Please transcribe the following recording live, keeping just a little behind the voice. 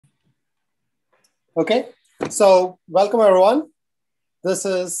Okay, so welcome everyone. This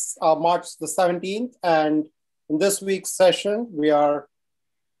is March the 17th, and in this week's session, we are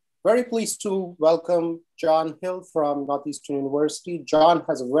very pleased to welcome John Hill from Northeastern University. John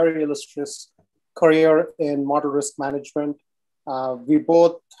has a very illustrious career in model risk management. We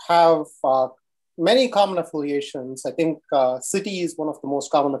both have many common affiliations. I think Citi is one of the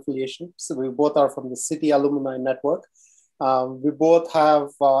most common affiliations. So we both are from the Citi Alumni Network. We both have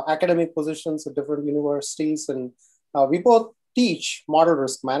academic positions at different universities, and we both teach model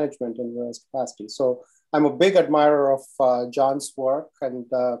risk management in various capacities. So I'm a big admirer of John's work and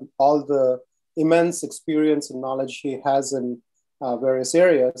all the immense experience and knowledge he has in various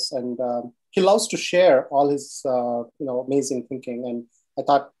areas. And he loves to share all his amazing thinking. And I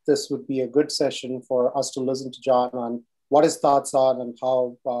thought this would be a good session for us to listen to John on what his thoughts are and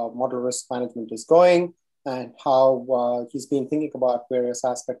how model risk management is going, and how he's been thinking about various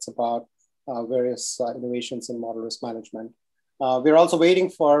aspects about various innovations in model risk management. We're also waiting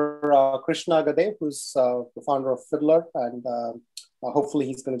for Krishna, who's the founder of Fiddler, and hopefully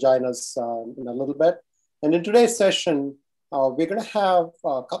he's going to join us in a little bit. And in today's session, we're going to have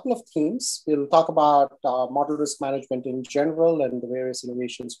a couple of themes. We'll talk about model risk management in general and the various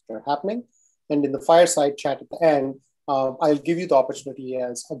innovations that are happening. And in the fireside chat at the end, I'll give you the opportunity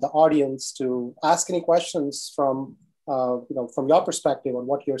as the audience to ask any questions from your perspective on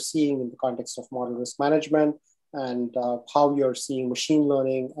what you're seeing in the context of model risk management, and how you're seeing machine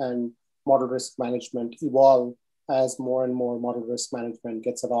learning and model risk management evolve as more and more model risk management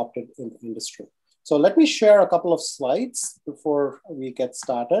gets adopted in the industry. So let me share a couple of slides before we get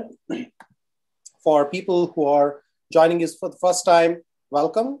started. For people who are joining us for the first time,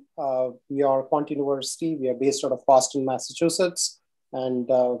 welcome. We are QuantUniversity. We are based out of Boston, Massachusetts, and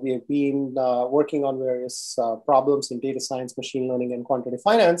we have been working on various problems in data science, machine learning, and quantitative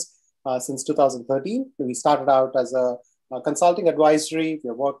finance since 2013. We started out as a consulting advisory. We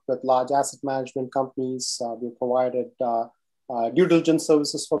have worked with large asset management companies. We have provided due diligence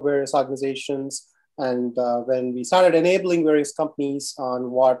services for various organizations. And when we started enabling various companies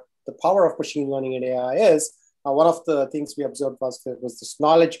on what the power of machine learning and AI is, one of the things we observed was this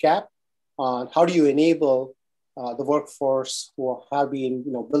knowledge gap on how do you enable the workforce who have been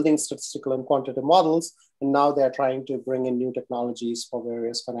building statistical and quantitative models, and now they're trying to bring in new technologies for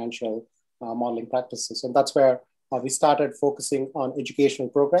various financial modeling practices. And that's where we started focusing on educational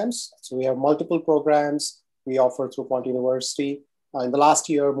programs. So we have multiple programs we offer through QuantUniversity. In the last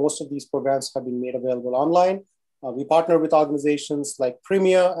year, most of these programs have been made available online. We partner with organizations like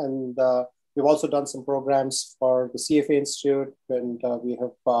Premier, and we've also done some programs for the CFA Institute, and we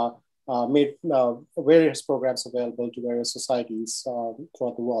have made various programs available to various societies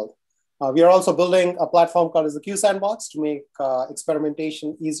throughout the world. We are also building a platform called the Q Sandbox to make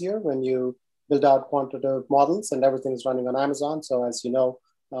experimentation easier when you build out quantitative models, and everything is running on Amazon. So as you know,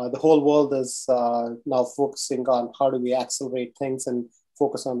 the whole world is now focusing on how do we accelerate things and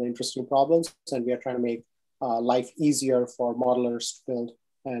focus on the interesting problems. And we are trying to make life easier for modelers to build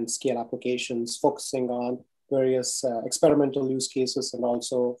and scale applications, focusing on various experimental use cases and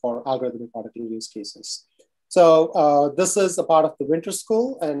also for algorithmic auditing use cases. So this is a part of the winter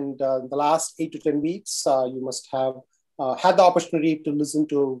school, and in the last 8 to 10 weeks, you must have had the opportunity to listen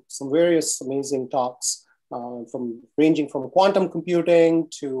to some various amazing talks, ranging from quantum computing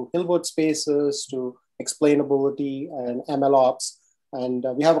to Hilbert spaces to explainability and MLOps. And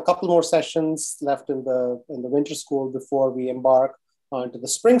we have a couple more sessions left in the winter school before we embark onto the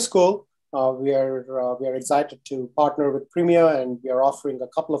spring school. We are excited to partner with Premier, and we are offering a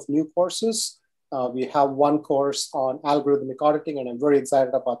couple of new courses. We have one course on algorithmic auditing, and I'm very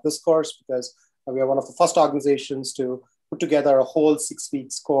excited about this course because we are one of the first organizations to put together a whole 6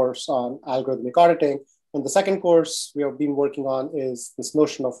 weeks course on algorithmic auditing. And the second course we have been working on is this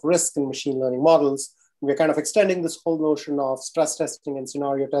notion of risk in machine learning models. We're kind of extending this whole notion of stress testing and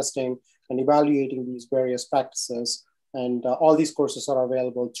scenario testing and evaluating these various practices. And all these courses are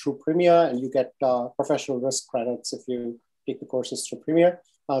available through Premier, and you get professional risk credits if you take the courses through Premier.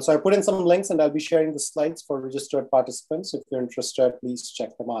 So I put in some links, and I'll be sharing the slides for registered participants. If you're interested, please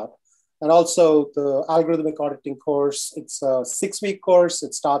check them out. And also the algorithmic auditing course, it's a 6-week course.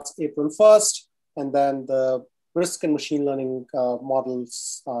 It starts April 1st, and then the risk and machine learning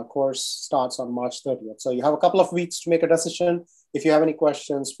models course starts on March 30th. So you have a couple of weeks to make a decision. If you have any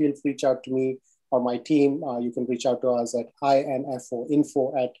questions, feel free to reach out to me or my team. You can reach out to us at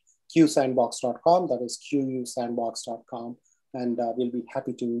info@qsandbox.com. That is qusandbox.com. And we'll be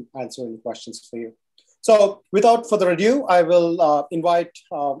happy to answer any questions for you. So without further ado, I will invite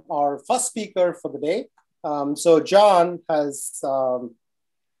our first speaker for the day. So John has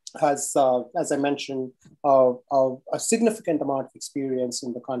has, as I mentioned, a significant amount of experience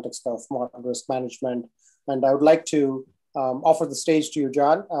in the context of model risk management. And I would like to offer the stage to you,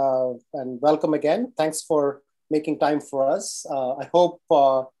 John, and welcome again. Thanks for making time for us. I hope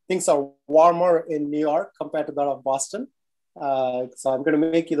things are warmer in New York compared to that of Boston. So I'm going to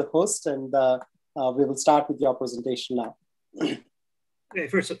make you the host, and we will start with your presentation now. Okay,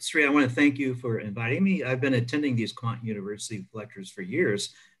 first, Sri, I want to thank you for inviting me. I've been attending these QuantUniversity lectures for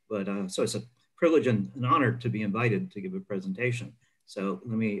years, but so it's a privilege and an honor to be invited to give a presentation. So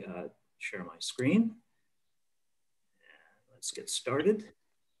let me share my screen. Let's get started.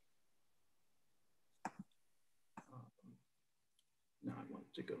 Now I want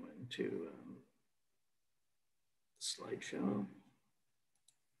to go into slideshow.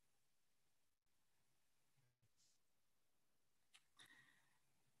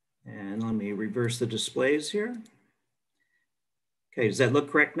 And let me reverse the displays here. Okay, does that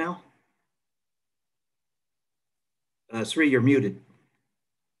look correct now? Sri, you're muted.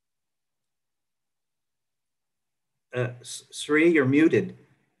 Sri, you're muted.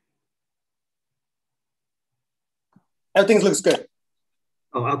 Everything looks good.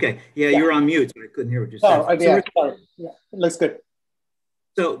 Oh, okay. Yeah, you're on mute, so I couldn't hear what you said. Sorry. Yeah, it looks good.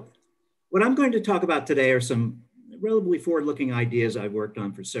 So what I'm going to talk about today are some relatively forward-looking ideas I've worked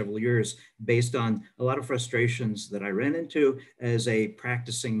on for several years based on a lot of frustrations that I ran into as a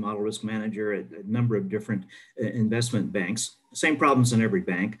practicing model risk manager at a number of different investment banks. Same problems in every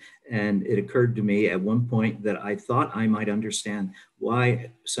bank. And it occurred to me at one point that I thought I might understand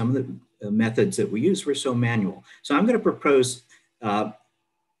why some of the methods that we use were so manual. So I'm going to propose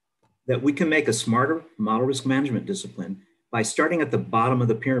that we can make a smarter model risk management discipline by starting at the bottom of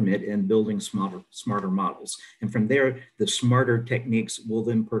the pyramid and building smarter models. And from there, the smarter techniques will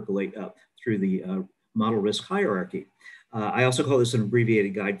then percolate up through the model risk hierarchy. I also call this an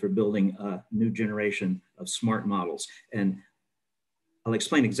abbreviated guide for building a new generation of smart models. And I'll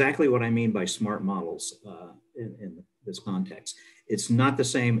explain exactly what I mean by smart models in this context. It's not the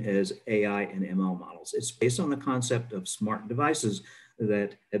same as AI and ML models. It's based on the concept of smart devices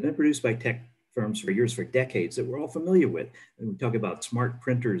that have been produced by tech firms for years, for decades, that we're all familiar with. And we talk about smart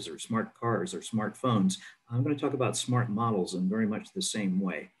printers or smart cars or smartphones. I'm going to talk about smart models in very much the same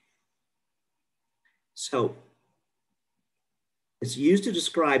way. So it's used to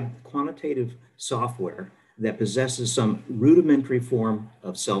describe quantitative software that possesses some rudimentary form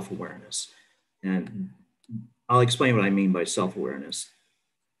of self-awareness. And I'll explain what I mean by self-awareness.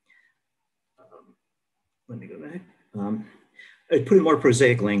 Let me go back. Put in more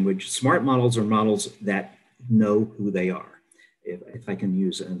prosaic language, smart models are models that know who they are. If I can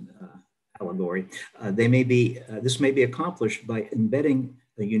use an allegory, this may be accomplished by embedding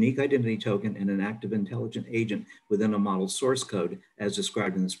a unique identity token and an active intelligent agent within a model's source code as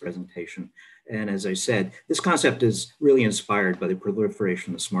described in this presentation. And as I said, this concept is really inspired by the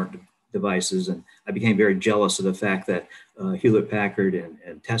proliferation of smart devices. And I became very jealous of the fact that Hewlett-Packard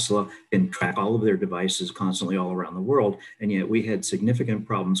and Tesla can track all of their devices constantly all around the world. And yet we had significant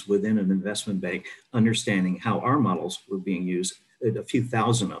problems within an investment bank understanding how our models were being used. A few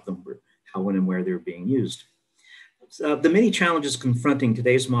thousand of them were how, when, and where they were being used. The many challenges confronting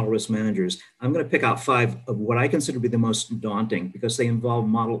today's model risk managers, I'm going to pick out 5 of what I consider to be the most daunting because they involve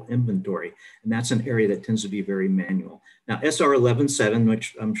model inventory, and that's an area that tends to be very manual. Now, SR 11.7,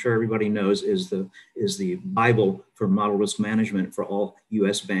 which I'm sure everybody knows is the Bible for model risk management for all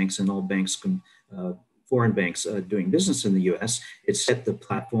U.S. banks and all banks, foreign banks doing business in the U.S. It set the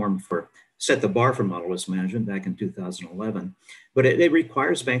bar for model risk management back in 2011, but it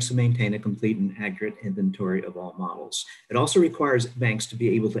requires banks to maintain a complete and accurate inventory of all models. It also requires banks to be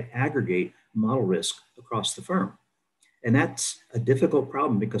able to aggregate model risk across the firm. And that's a difficult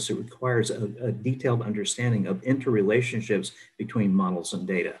problem because it requires a detailed understanding of interrelationships between models and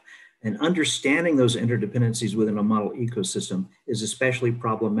data. And understanding those interdependencies within a model ecosystem is especially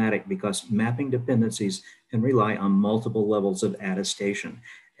problematic because mapping dependencies can rely on multiple levels of attestation.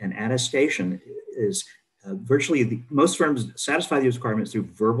 And attestation is most firms satisfy these requirements through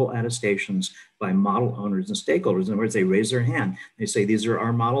verbal attestations by model owners and stakeholders. In other words, they raise their hand. They say, these are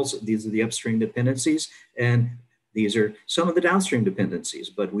our models, these are the upstream dependencies, and these are some of the downstream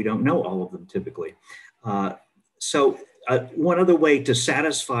dependencies, but we don't know all of them typically. One other way to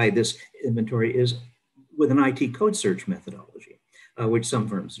satisfy this inventory is with an IT code search methodology, which some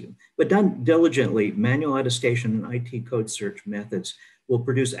firms do. But done diligently, manual attestation and IT code search methods will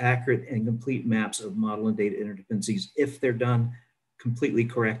produce accurate and complete maps of model and data interdependencies if they're done completely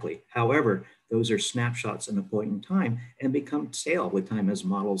correctly. However, those are snapshots in a point in time and become stale with time as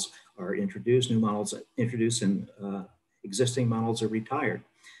models are introduced, new models are introduced, and existing models are retired.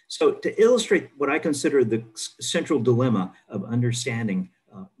 So to illustrate what I consider the central dilemma of understanding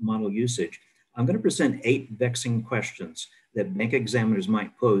model usage, I'm going to present 8 vexing questions that bank examiners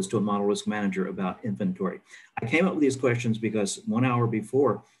might pose to a model risk manager about inventory. I came up with these questions because 1 hour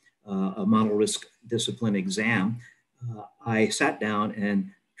before a model risk discipline exam, I sat down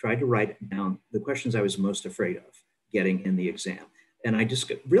and tried to write down the questions I was most afraid of getting in the exam. And I just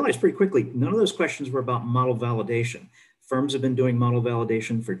realized pretty quickly, none of those questions were about model validation. Firms have been doing model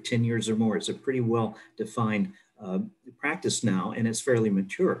validation for 10 years or more. It's a pretty well-defined practice now, and it's fairly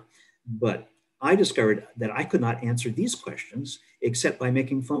mature. But I discovered that I could not answer these questions except by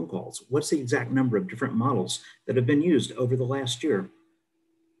making phone calls. What's the exact number of different models that have been used over the last year?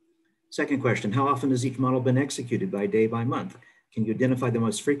 Second question, how often has each model been executed by day, by month? Can you identify the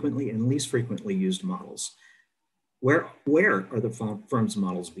most frequently and least frequently used models? Where are the firm's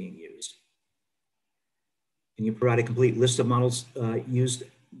models being used? Can you provide a complete list of models used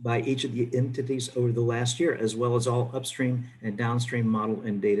by each of the entities over the last year, as well as all upstream and downstream model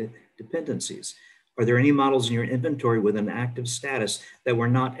and data dependencies? Are there any models in your inventory with an active status that were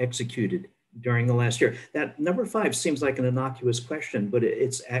not executed during the last year? That number 5 seems like an innocuous question, but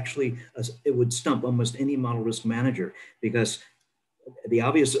it's actually, it would stump almost any model risk manager, because the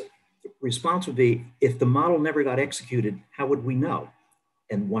obvious response would be, if the model never got executed, how would we know?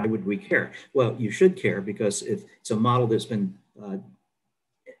 And why would we care? Well, you should care, because if it's a model that's been,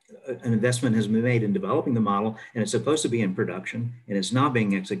 an investment has been made in developing the model and it's supposed to be in production and it's not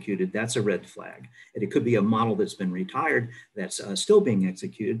being executed, that's a red flag. And it could be a model that's been retired that's still being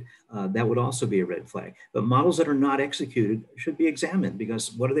executed. That would also be a red flag. But models that are not executed should be examined,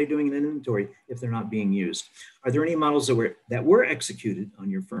 because what are they doing in inventory if they're not being used? Are there any models that were executed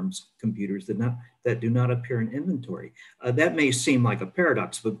on your firm's computers that do not appear in inventory? That may seem like a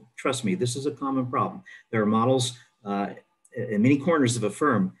paradox, but trust me, this is a common problem. There are models in many corners of a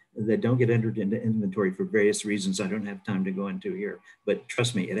firm that don't get entered into inventory for various reasons I don't have time to go into here, but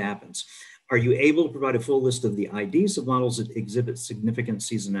trust me, it happens. Are you able to provide a full list of the IDs of models that exhibit significant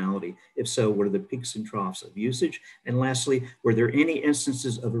seasonality? If so, what are the peaks and troughs of usage? And lastly, were there any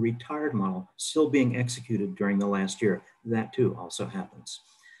instances of a retired model still being executed during the last year? That too also happens.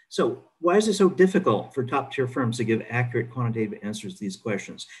 So why is it so difficult for top-tier firms to give accurate quantitative answers to these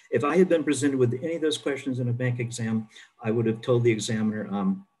questions? If I had been presented with any of those questions in a bank exam, I would have told the examiner,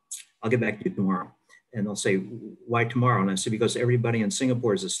 I'll get back to you tomorrow. And they'll say, why tomorrow? And I say, because everybody in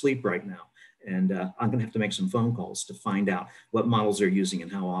Singapore is asleep right now. And I'm gonna have to make some phone calls to find out what models they're using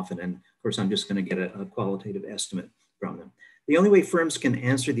and how often. And of course, I'm just gonna get a qualitative estimate from them. The only way firms can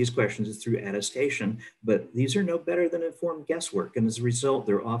answer these questions is through attestation, but these are no better than informed guesswork. And as a result,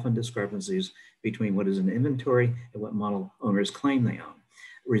 there are often discrepancies between what is in inventory and what model owners claim they own.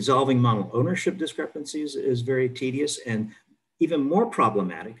 Resolving model ownership discrepancies is very tedious, and even more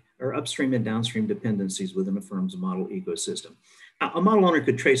problematic are upstream and downstream dependencies within a firm's model ecosystem. Now, a model owner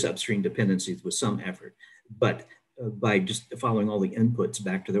could trace upstream dependencies with some effort, but by just following all the inputs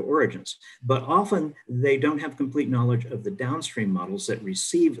back to their origins. But often they don't have complete knowledge of the downstream models that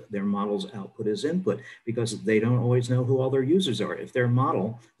receive their model's output as input, because they don't always know who all their users are. If their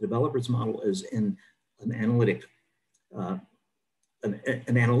model, the developer's model, is in an analytic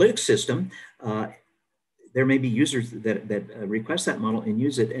system, there may be users that request that model and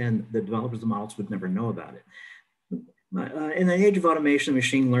use it, and the developers of the models would never know about it. In the age of automation,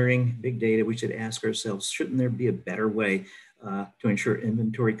 machine learning, big data, we should ask ourselves, shouldn't there be a better way to ensure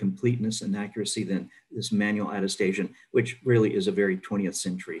inventory completeness and accuracy than this manual attestation, which really is a very 20th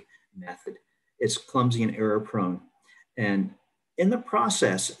century method? It's clumsy and error prone. And in the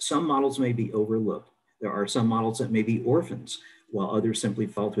process, some models may be overlooked. There are some models that may be orphans, while others simply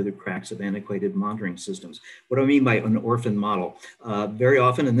fall through the cracks of antiquated monitoring systems. What do I mean by an orphan model? Very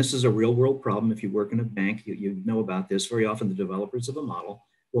often, and this is a real world problem, if you work in a bank, you know about this, very often the developers of a model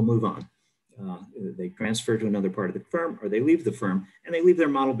will move on. They transfer to another part of the firm, or they leave the firm, and they leave their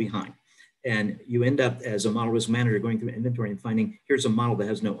model behind. And you end up as a model risk manager going through inventory and finding, here's a model that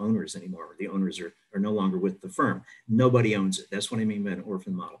has no owners anymore. The owners are no longer with the firm. Nobody owns it. That's what I mean by an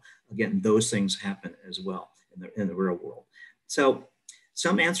orphan model. Again, those things happen as well in the real world. So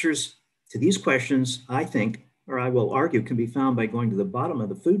some answers to these questions, I think, or I will argue, can be found by going to the bottom of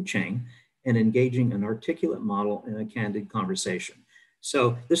the food chain and engaging an articulate model in a candid conversation.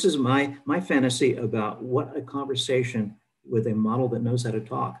 So this is my fantasy about what a conversation with a model that knows how to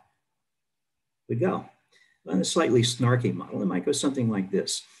talk would go. On a slightly snarky model, it might go something like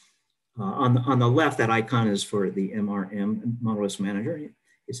this. On the left, that icon is for the MRM, Model Risk Manager.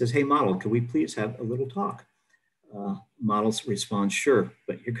 It says, hey model, could we please have a little talk? Models respond, sure,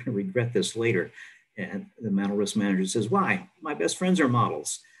 but you're going to regret this later. And the model risk manager says, why? My best friends are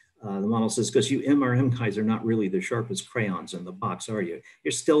models. The model says, because you MRM guys are not really the sharpest crayons in the box, are you?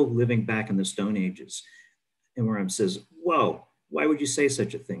 You're still living back in the Stone Ages. MRM says, whoa, why would you say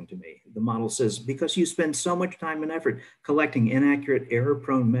such a thing to me? The model says, because you spend so much time and effort collecting inaccurate,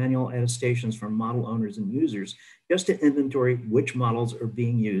 error-prone manual attestations from model owners and users just to inventory which models are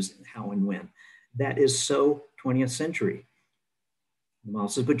being used and how and when. That is so 20th century. The model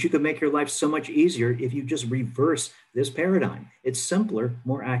says, but you could make your life so much easier if you just reverse this paradigm. It's simpler,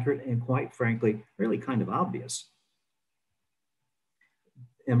 more accurate, and quite frankly, really kind of obvious.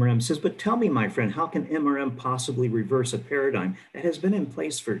 MRM says, but tell me, my friend, how can MRM possibly reverse a paradigm that has been in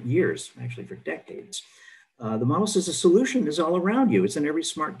place for years, actually for decades? The model says the solution is all around you. It's in every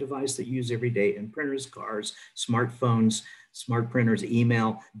smart device that you use every day, in printers, cars, smartphones, smart printers,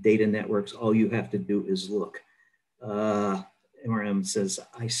 email, data networks. All you have to do is look. MRM says,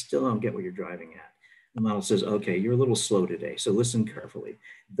 I still don't get what you're driving at. The model says, okay, you're a little slow today, so listen carefully.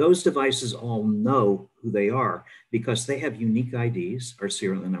 Those devices all know who they are because they have unique IDs or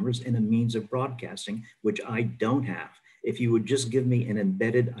serial numbers and a means of broadcasting, which I don't have. If you would just give me an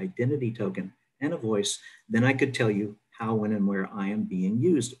embedded identity token and a voice, then I could tell you how, when, and where I am being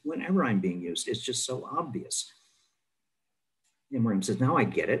used, whenever I'm being used. It's just so obvious. MRM says, now I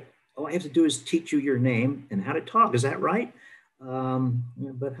get it. All I have to do is teach you your name and how to talk. Is that right?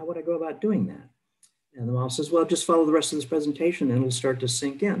 But how would I go about doing that? And the model says, well, just follow the rest of this presentation and it'll start to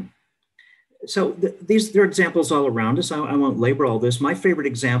sink in. So there are examples all around us. I won't labor all this. My favorite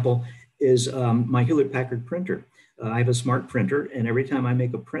example is my Hewlett-Packard printer. I have a smart printer, and every time I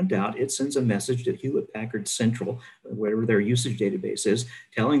make a printout, it sends a message to Hewlett-Packard Central, whatever their usage database is,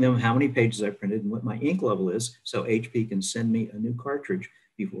 telling them how many pages I printed and what my ink level is, so HP can send me a new cartridge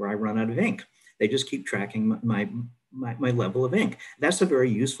before I run out of ink. They just keep tracking my level of ink. That's a very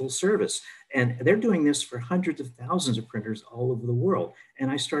useful service. And they're doing this for hundreds of thousands of printers all over the world.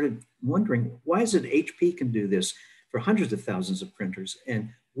 And I started wondering, why is it HP can do this for hundreds of thousands of printers? And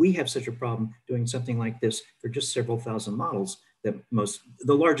we have such a problem doing something like this for just several thousand models that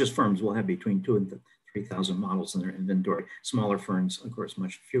the largest firms will have between 2,000 and 3,000 models in their inventory. Smaller firms, of course,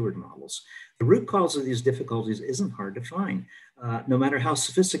 much fewer models. The root cause of these difficulties isn't hard to find. No matter how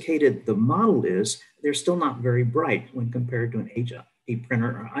sophisticated the model is, they're still not very bright when compared to an HP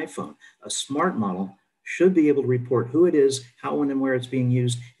printer or iPhone. A smart model should be able to report who it is, how, when, and where it's being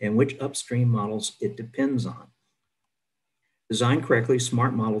used, and which upstream models it depends on. Designed correctly,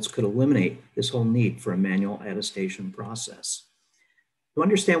 smart models could eliminate this whole need for a manual attestation process. To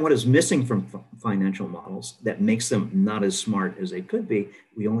understand what is missing from financial models that makes them not as smart as they could be,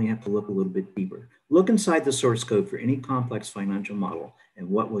 we only have to look a little bit deeper. Look inside the source code for any complex financial model, and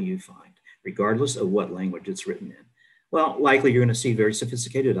what will you find, regardless of what language it's written in? Well, likely you're going to see very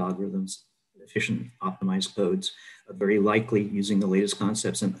sophisticated algorithms, efficient optimized codes, very likely using the latest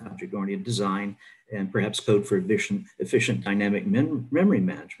concepts in object-oriented design, and perhaps code for efficient dynamic memory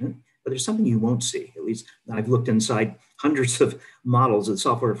management. But there's something you won't see. At least I've looked inside hundreds of models of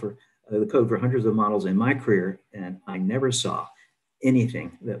software for the code for hundreds of models in my career, and I never saw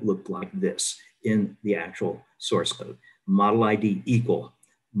anything that looked like this in the actual source code. Model ID equal,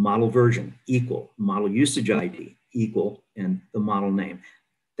 model version equal, model usage ID equal, and the model name.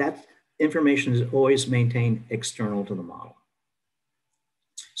 That information is always maintained external to the model.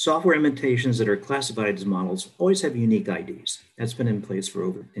 Software imitations that are classified as models always have unique IDs. That's been in place for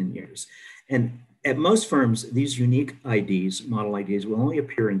over 10 years. And at most firms, these unique IDs, model IDs, will only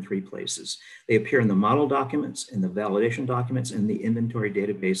appear in 3 places. They appear in the model documents, in the validation documents, and the inventory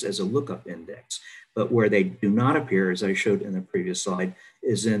database as a lookup index. But where they do not appear, as I showed in the previous slide,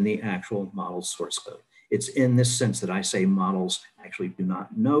 is in the actual model source code. It's in this sense that I say models actually do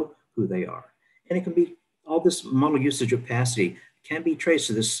not know who they are. And it can be, all this model usage opacity can be traced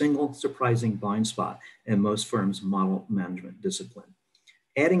to this single surprising blind spot in most firms' model management discipline.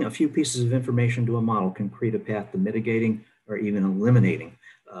 Adding a few pieces of information to a model can create a path to mitigating or even eliminating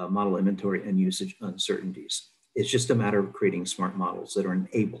model inventory and usage uncertainties. It's just a matter of creating smart models that are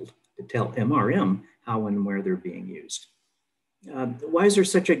enabled to tell MRM how and where they're being used. Why is there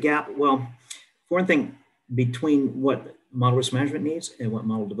such a gap? Well, for one thing, between what model risk management needs and what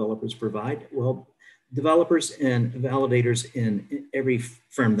model developers provide, well, developers and validators in every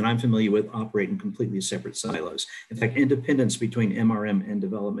firm that I'm familiar with operate in completely separate silos. In fact, independence between MRM and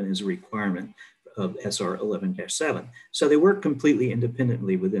development is a requirement of SR 11-7. So they work completely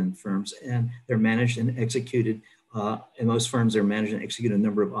independently within firms, and they're managed and executed. In most firms, they're managed and executed a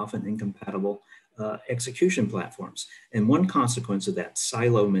number of often incompatible execution platforms. And one consequence of that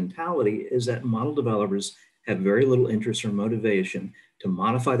silo mentality is that model developers have very little interest or motivation to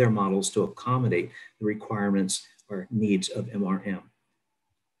modify their models to accommodate the requirements or needs of MRM.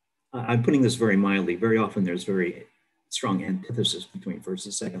 I'm putting this very mildly. Very often there's very strong antithesis between first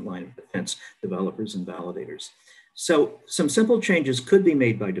and second line of defense developers and validators. So some simple changes could be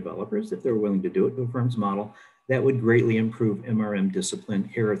made by developers if they're willing to do it to a firm's model that would greatly improve MRM discipline.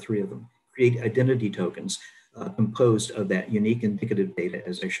 Here are three of them. Create identity tokens composed of that unique indicative data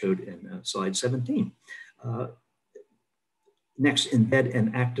as I showed in slide 17. Next, embed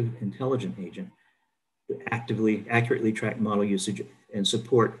an active intelligent agent to accurately track model usage and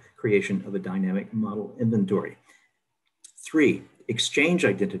support creation of a dynamic model inventory. 3, exchange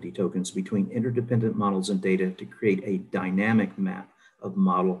identity tokens between interdependent models and data to create a dynamic map of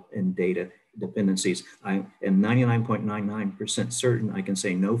model and data dependencies. I am 99.99% certain I can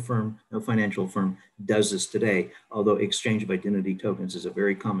say no firm, no financial firm does this today, although exchange of identity tokens is a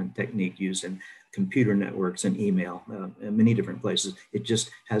very common technique used in computer networks and email, in many different places. It just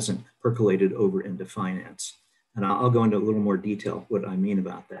hasn't percolated over into finance. And I'll go into a little more detail what I mean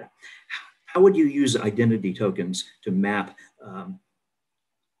about that. How would you use identity tokens to map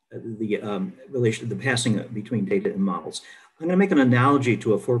the passing between data and models? I'm going to make an analogy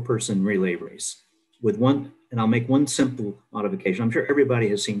to a 4-person relay race with one, and I'll make one simple modification. I'm sure everybody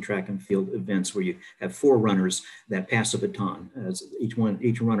has seen track and field events where you have 4 runners that pass a baton. As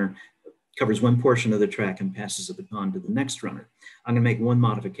each runner covers one portion of the track and passes a baton to the next runner. I'm going to make one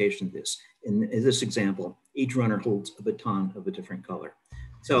modification of this. In this example, each runner holds a baton of a different color.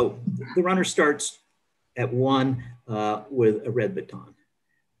 So the runner starts at 1 with a red baton.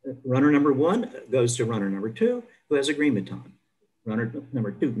 Runner number 1 goes to runner number 2, who has a green baton. Runner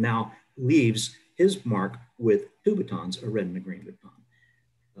number 2 now leaves his mark with 2 batons, a red and a green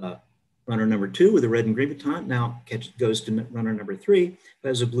baton. Runner number 2 with a red and green baton now goes to runner number 3, who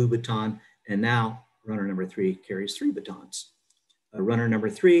has a blue baton, and now runner number 3 carries 3 batons. Runner number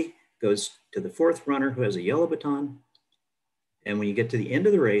 3 goes to the 4th runner who has a yellow baton, and when you get to the end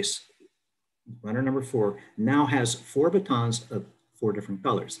of the race, runner number 4 now has 4 batons of 4 different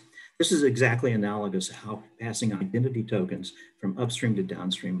colors. This is exactly analogous to how passing identity tokens from upstream to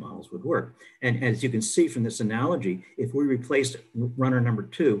downstream models would work. And as you can see from this analogy, if we replaced runner number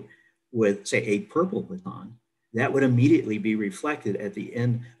 2 with, say, a purple baton, that would immediately be reflected at the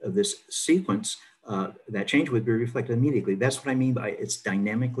end of this sequence. That change would be reflected immediately. That's what I mean by it's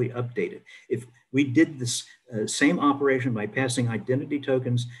dynamically updated. If we did this same operation by passing identity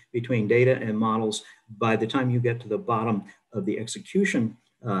tokens between data and models, by the time you get to the bottom of the execution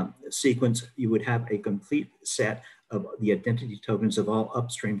sequence, you would have a complete set of the identity tokens of all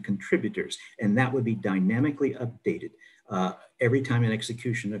upstream contributors, and that would be dynamically updated every time an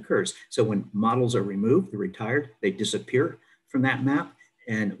execution occurs. So when models are removed, they're retired, they disappear from that map.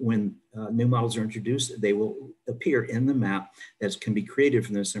 And when new models are introduced, they will appear in the map that can be created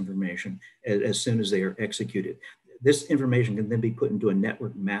from this information as soon as they are executed. This information can then be put into a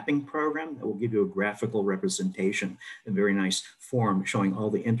network mapping program that will give you a graphical representation, a very nice form showing all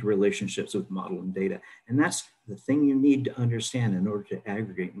the interrelationships with model and data. And that's the thing you need to understand in order to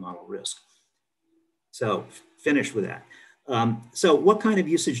aggregate model risk. So finish with that. So what kind of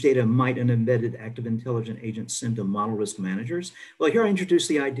usage data might an embedded active intelligent agent send to model risk managers? Well, here I introduce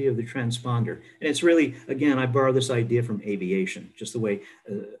the idea of the transponder. And it's really, again, I borrow this idea from aviation, just the way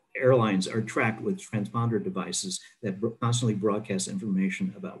airlines are tracked with transponder devices that constantly broadcast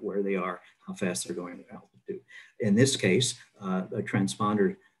information about where they are, how fast they're going at altitude. In this case, a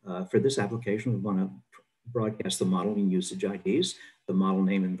transponder for this application would want to broadcast the modeling usage IDs, the model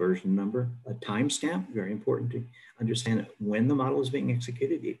name and version number, a timestamp, very important to understand when the model is being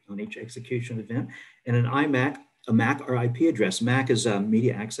executed on each execution event, and an IMAC, a MAC or IP address. MAC is a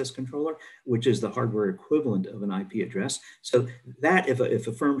media access controller, which is the hardware equivalent of an IP address. So that if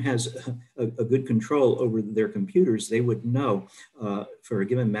a firm has a good control over their computers, they would know for a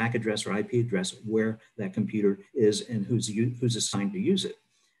given MAC address or IP address where that computer is and who's assigned to use it.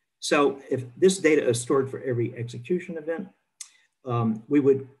 So if this data is stored for every execution event, we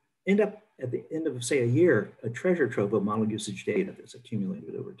would end up at the end of, say, a year, a treasure trove of model usage data that's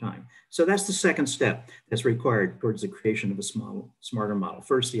accumulated over time. So that's the second step that's required towards the creation of a smarter model.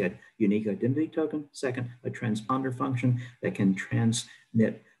 First, you had unique identity token. Second, a transponder function that can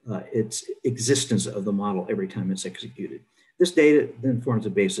transmit its existence of the model every time it's executed. This data then forms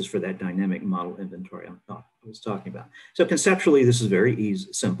a basis for that dynamic model inventory I was talking about. So conceptually, this is very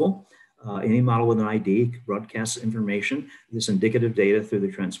simple. Any model with an ID broadcasts information, this indicative data through the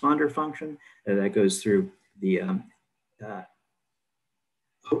transponder function that goes through the,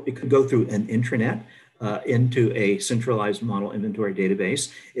 it could go through an intranet into a centralized model inventory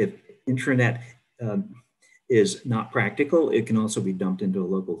database. If intranet is not practical, it can also be dumped into a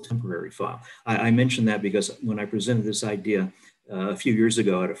local temporary file. I mentioned that because when I presented this idea a few years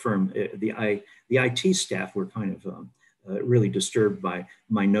ago at a firm. The IT staff were kind of really disturbed by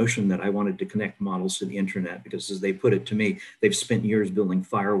my notion that I wanted to connect models to the internet, because as they put it to me, they've spent years building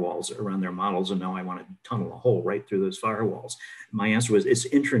firewalls around their models, and now I want to tunnel a hole right through those firewalls. My answer was, it's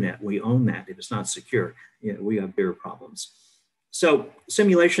internet, we own that. If it's not secure, we have bigger problems. So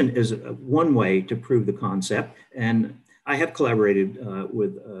simulation is one way to prove the concept, and I have collaborated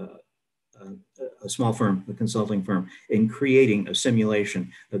with a small firm, a consulting firm, in creating a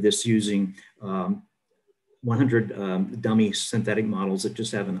simulation of this using 100 dummy synthetic models that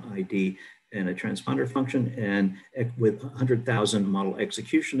just have an ID and a transponder function, and with 100,000 model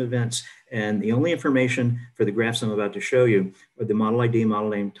execution events. And the only information for the graphs I'm about to show you are the model ID, model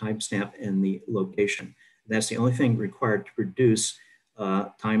name, timestamp, and the location. That's the only thing required to produce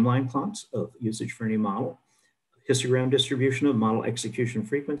timeline plots of usage for any model, histogram distribution of model execution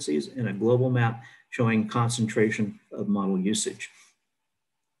frequencies, and a global map showing concentration of model usage.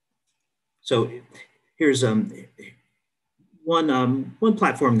 So here's one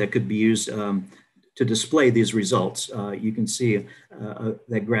platform that could be used to display these results. You can see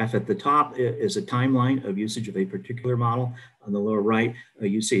that graph at the top is a timeline of usage of a particular model. On the lower right,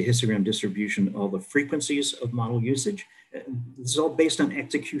 you see a histogram distribution of all the frequencies of model usage. This is all based on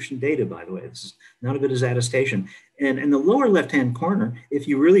execution data, by the way. This is not as good as attestation. And in the lower left-hand corner, if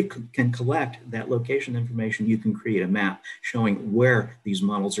you really can collect that location information, you can create a map showing where these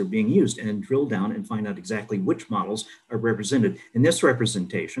models are being used and drill down and find out exactly which models are represented. In this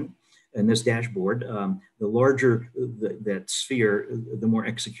representation, in this dashboard, the larger that sphere, the more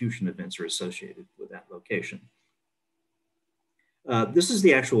execution events are associated with that location. This is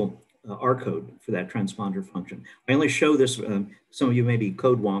the actual R code for that transponder function. I only show this, some of you may be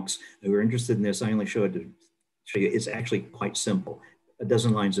code wonks who are interested in this. I only show it to show you it's actually quite simple, a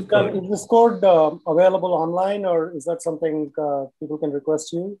dozen lines of code. Is this code available online, or is that something people can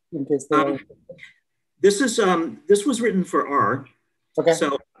request you in case they are? This was written for R. Okay.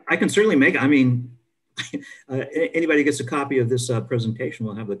 So I can certainly make it. I mean, anybody gets a copy of this presentation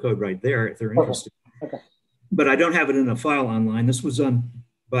will have the code right there if they're interested. Okay. But I don't have it in a file online. This was done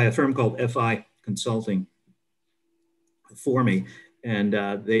by a firm called FI Consulting for me. And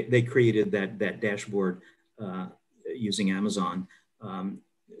they created that dashboard using Amazon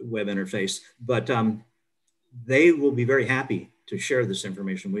web interface. But they will be very happy to share this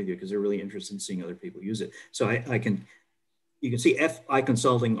information with you because they're really interested in seeing other people use it. So you can see FI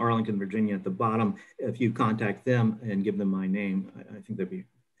Consulting, Arlington, Virginia at the bottom. If you contact them and give them my name, I think they'd be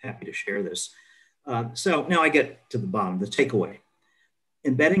happy to share this. So now I get to the bottom, the takeaway.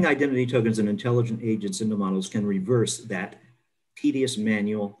 Embedding identity tokens and intelligent agents into models can reverse that tedious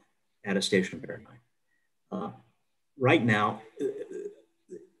manual attestation paradigm. Right now,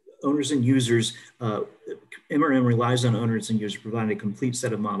 owners and users, MRM relies on owners and users providing a complete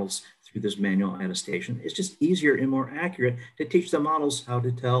set of models through this manual attestation. It's just easier and more accurate to teach the models how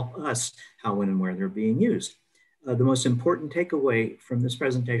to tell us how, when, and where they're being used. The most important takeaway from this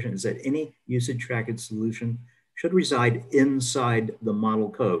presentation is that any usage tracking solution should reside inside the model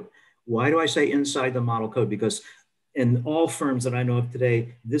code. Why do I say inside the model code? Because in all firms that I know of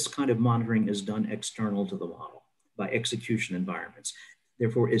today, this kind of monitoring is done external to the model by execution environments.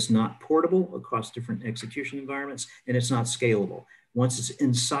 Therefore, it's not portable across different execution environments, and it's not scalable. Once it's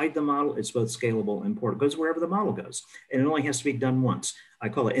inside the model, it's both scalable and portable. It goes wherever the model goes, and it only has to be done once. I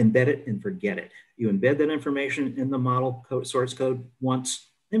call it embed it and forget it. You embed that information in the model code, source code once,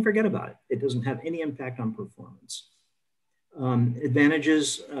 then forget about it. It doesn't have any impact on performance.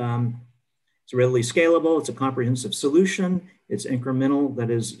 Advantages, it's readily scalable. It's a comprehensive solution. It's incremental. That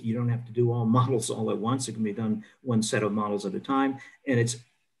is, you don't have to do all models all at once. It can be done one set of models at a time. And it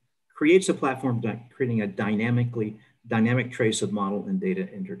creates a platform creating a dynamic trace of model and data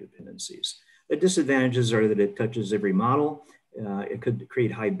interdependencies. The disadvantages are that it touches every model. It could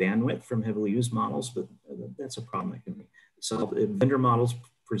create high bandwidth from heavily used models, but that's a problem that can be solved. Vendor models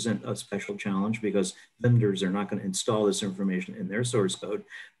present a special challenge because vendors are not going to install this information in their source code,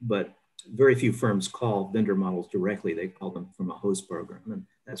 but very few firms call vendor models directly. They call them from a host program, and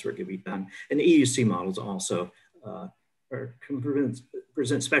that's where it can be done. And the EUC models also can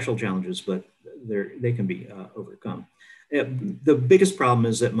present special challenges, but they can be overcome. The biggest problem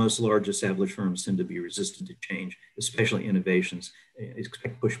is that most large established firms tend to be resistant to change, especially innovations,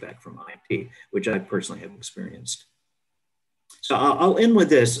 expect pushback from IT, which I personally have experienced. So I'll end with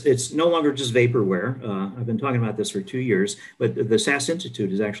this. It's no longer just vaporware. I've been talking about this for 2 years, but the SAS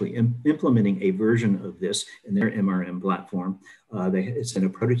Institute is actually implementing a version of this in their MRM platform. It's in a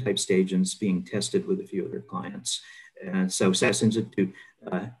prototype stage and it's being tested with a few other clients. And so SAS Institute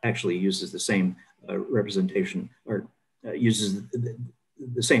actually uses the same representation or uses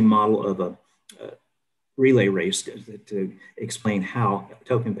the same model of a relay race to explain how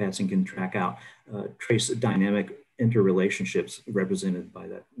token passing can trace dynamic interrelationships represented by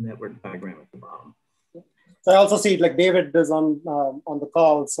that network diagram at the bottom. So I also see like David is on the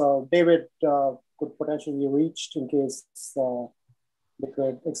call. So David could potentially be reached in case we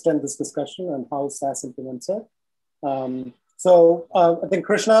could extend this discussion on how SaaS implements it. I think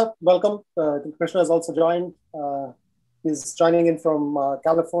Krishna, welcome. I think Krishna has also joined. He's joining in from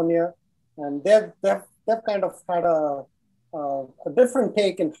California, and they've kind of had a different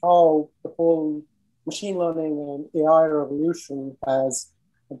take in how the whole machine learning and AI revolution has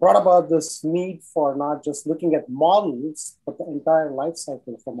brought about this need for not just looking at models, but the entire life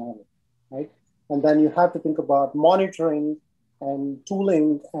cycle of a model, right? And then you have to think about monitoring and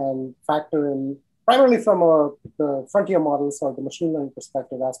tooling and factor in primarily from the frontier models or the machine learning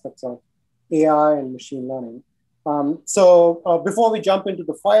perspective aspects of AI and machine learning. Before we jump into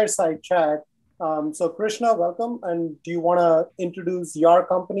the fireside chat, so Krishna, welcome. And do you want to introduce your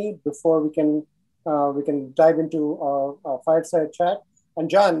company before we can dive into our fireside chat? And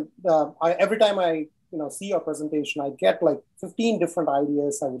John, every time I see your presentation, I get like 15 different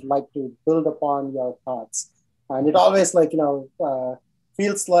ideas I would like to build upon your thoughts. And it always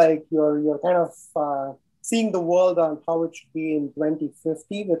feels like you're kind of seeing the world on how it should be in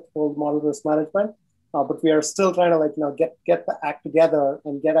 2050 with whole model risk management. But we are still trying to get the act together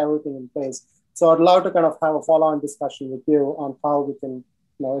and get everything in place. So I'd love to kind of have a follow-on discussion with you on how we can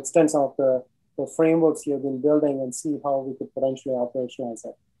extend some of the frameworks you've been building and see how we could potentially operationalize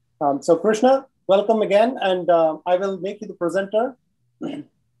it. So Krishna, welcome again, and I will make you the presenter.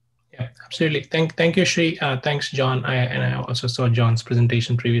 Yeah, absolutely. Thank you, Shri. Thanks, John. I also saw John's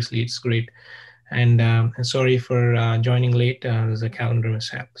presentation previously. It's great. And sorry for joining late. There's a calendar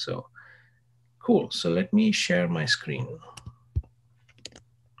mishap. So cool. So let me share my screen.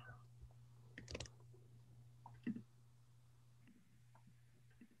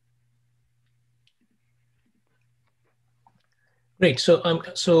 Great. So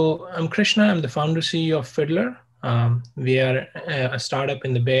I'm Krishna. I'm the founder CEO of Fiddler. We are a startup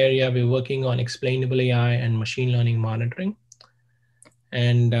in the Bay Area. We're working on explainable AI and machine learning monitoring.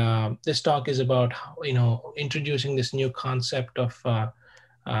 And this talk is about introducing this new concept of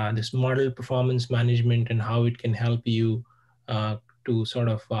this model performance management and how it can help you to sort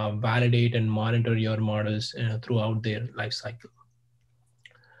of validate and monitor your models throughout their life cycle.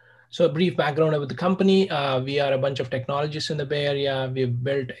 So a brief background about the company. We are a bunch of technologists in the Bay Area. We've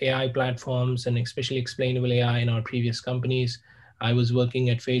built AI platforms and especially explainable AI in our previous companies. I was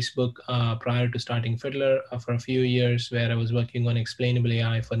working at Facebook prior to starting Fiddler for a few years, where I was working on explainable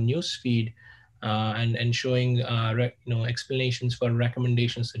AI for newsfeed and showing explanations for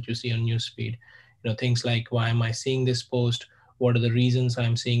recommendations that you see on newsfeed. Things like, why am I seeing this post? What are the reasons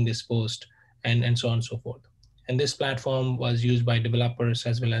I'm seeing this post? And so on and so forth. And this platform was used by developers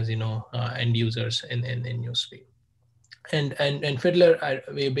as well as end users in newsfeed. And Fiddler,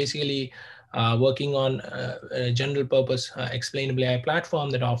 we're basically working on a general purpose explainable AI platform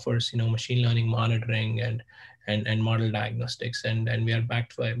that offers machine learning monitoring and model diagnostics. And we are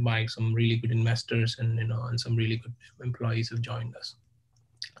backed by some really good investors and and some really good employees have joined us.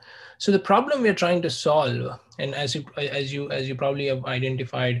 So the problem we're trying to solve, and as you probably have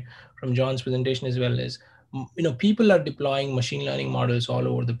identified from John's presentation as well, is people are deploying machine learning models all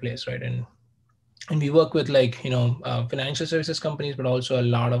over the place, right? And we work with financial services companies, but also a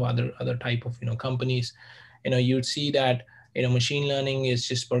lot of other type of companies. You'd see that machine learning is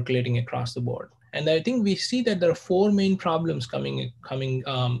just percolating across the board. And I think we see that there are four main problems coming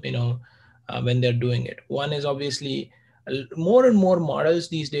when they're doing it. One is obviously more and more models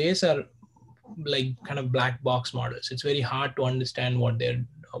these days are like kind of black box models. It's very hard to understand what they're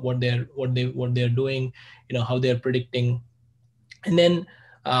doing, how they're predicting. And then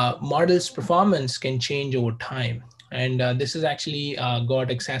models performance can change over time. And this is actually got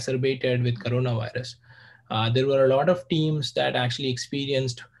exacerbated with coronavirus. There were a lot of teams that actually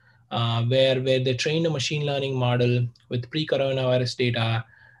experienced where they trained a machine learning model with pre-coronavirus data,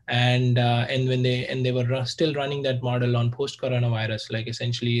 and when they were still running that model on post-coronavirus, like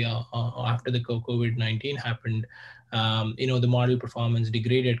essentially after the COVID-19 happened, the model performance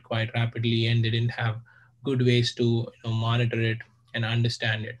degraded quite rapidly, and they didn't have good ways to monitor it and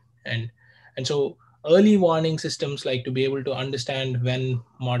understand it. And so early warning systems, like to be able to understand when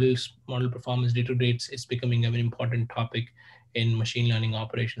model performance deteriorates, is becoming a very important topic in machine learning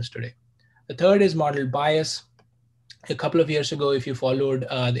operations today. The third is model bias. A couple of years ago, if you followed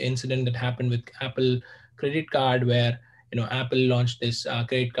the incident that happened with Apple credit card, where Apple launched this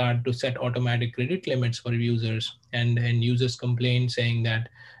credit card to set automatic credit limits for users, and users complained saying that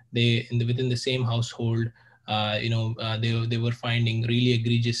within the same household, they were finding really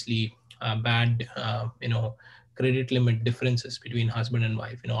egregiously bad, credit limit differences between husband and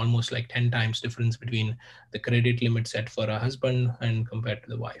wife. Almost like 10 times difference between the credit limit set for a husband and compared to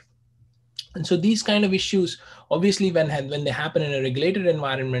the wife. And so these kind of issues, obviously, when they happen in a regulated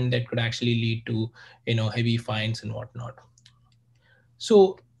environment, that could actually lead to heavy fines and whatnot.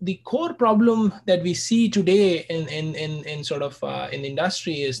 So the core problem that we see today in sort of in the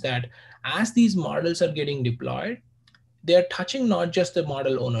industry is that as these models are getting deployed, they're touching not just the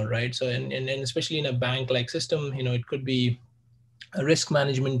model owner, right? So and especially in a bank-like system, it could be a risk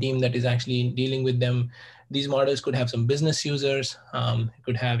management team that is actually dealing with them. These models could have some business users. It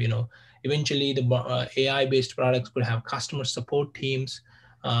could have, eventually the AI-based products could have customer support teams,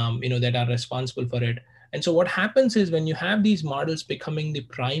 that are responsible for it. And so what happens is when you have these models becoming the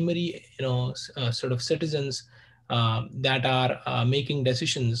primary, sort of citizens that are making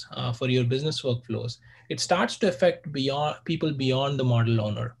decisions for your business workflows, it starts to affect people beyond the model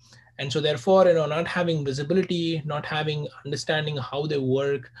owner. And so therefore, not having visibility, not having understanding how they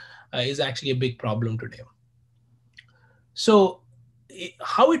work is actually a big problem today. So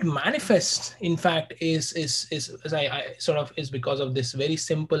how it manifests, in fact, is I sort of is because of this very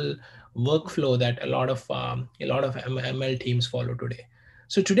simple workflow that a lot of ML teams follow today.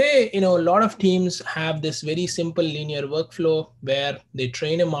 So today, a lot of teams have this very simple linear workflow where they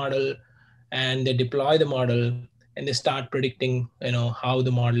train a model and they deploy the model and they start predicting, how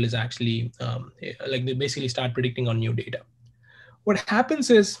the model is actually like they basically start predicting on new data. What happens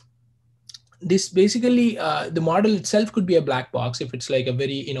is this basically the model itself could be a black box if it's like a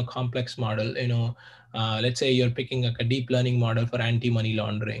very complex model. Let's say you're picking a deep learning model for anti-money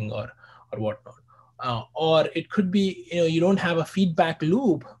laundering or whatnot. Or it could be you don't have a feedback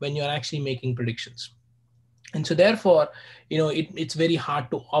loop when you're actually making predictions. And so therefore, it's very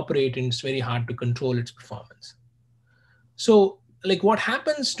hard to operate and it's very hard to control its performance. So like what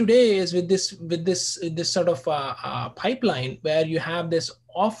happens today is with this sort of pipeline where you have this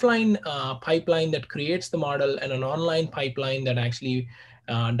offline pipeline that creates the model and an online pipeline that actually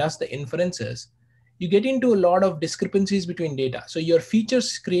does the inferences, you get into a lot of discrepancies between data. So your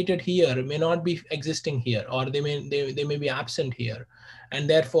features created here may not be existing here, or they may be absent here. And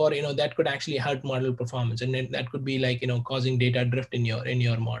therefore, that could actually hurt model performance. And then that could be like, causing data drift in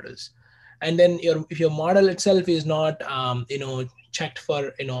your models. And then if your model itself is not, checked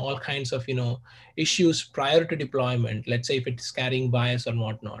for, all kinds of, issues prior to deployment, let's say if it's carrying bias or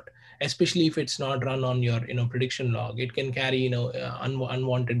whatnot, especially if it's not run on your, prediction log, it can carry,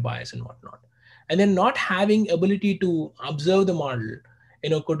 unwanted bias and whatnot. And then not having ability to observe the model,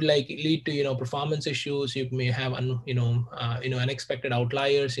 could like lead to, performance issues. You may have, unexpected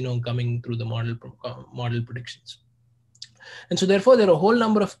outliers, coming through the model predictions. And so therefore, there are a whole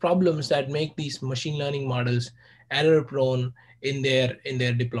number of problems that make these machine learning models error prone in their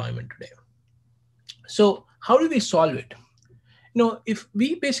deployment today. So how do we solve it? If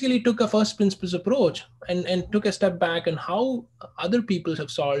we basically took a first principles approach and took a step back and how other people have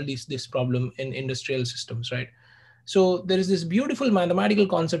solved this problem in industrial systems, right? So there is this beautiful mathematical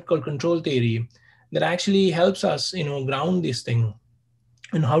concept called control theory that actually helps us, ground this thing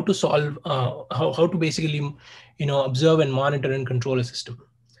and how to solve, how to basically, observe and monitor and control a system.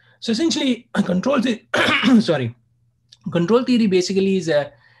 So essentially, control theory basically is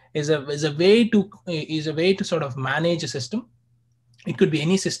a way to sort of manage a system. It could be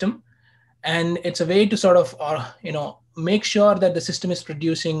any system, and it's a way to sort of make sure that the system is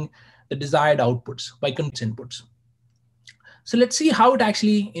producing the desired outputs by inputs. So let's see how it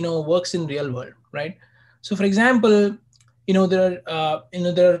actually works in real world, right? So for example, there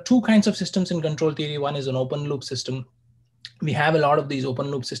are two kinds of systems in control theory. One is an open loop system. We have a lot of these open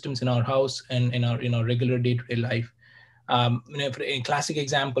loop systems in our house and in our regular day-to-day life. A classic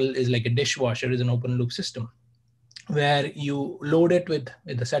example is like a dishwasher is an open loop system, where you load it with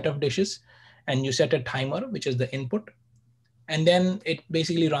a set of dishes and you set a timer, which is the input. And then it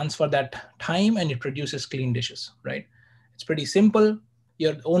basically runs for that time and it produces clean dishes, right? It's pretty simple.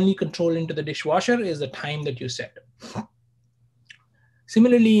 Your only control into the dishwasher is the time that you set.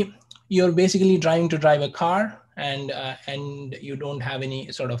 Similarly, you're basically trying to drive a car and you don't have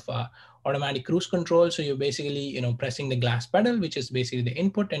any sort of automatic cruise control. So you're basically pressing the gas pedal, which is basically the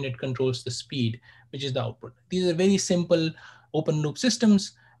input, and it controls the speed, which is the output. These are very simple open loop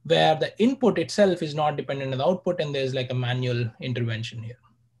systems where the input itself is not dependent on the output, and there's like a manual intervention here.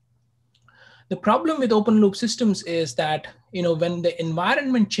 The problem with open loop systems is that when the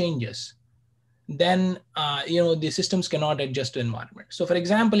environment changes, then the systems cannot adjust to environment. So for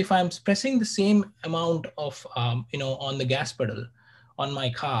example, if I'm pressing the same amount of on the gas pedal on my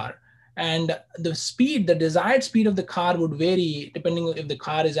car, and the speed, the desired speed of the car would vary depending on if the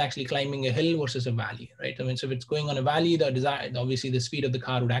car is actually climbing a hill versus a valley, right? I mean, so if it's going on a valley, obviously the speed of the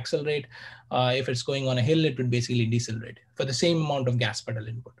car would accelerate. If it's going on a hill, it would basically decelerate for the same amount of gas pedal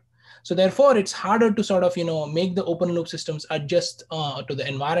input. So therefore, it's harder to sort of make the open loop systems adjust to the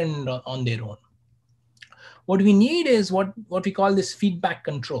environment on their own. What we need is what we call this feedback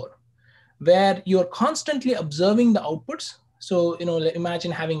control, where you're constantly observing the outputs. So,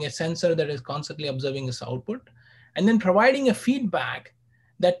 imagine having a sensor that is constantly observing this output and then providing a feedback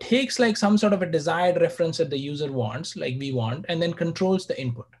that takes like some sort of a desired reference that the user wants, like we want, and then controls the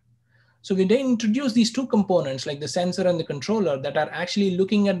input. So we then introduce these two components like the sensor and the controller that are actually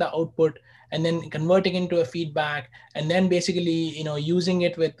looking at the output and then converting into a feedback and then basically, using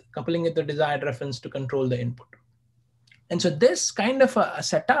it with coupling it to the desired reference to control the input. And so this kind of a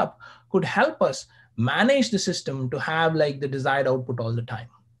setup could help us manage the system to have like the desired output all the time.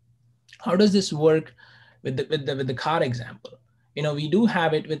 How does this work with the car example? We do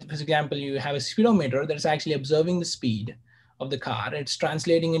have it with, for example, you have a speedometer that's actually observing the speed of the car. It's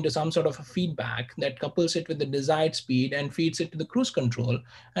translating into some sort of a feedback that couples it with the desired speed and feeds it to the cruise control.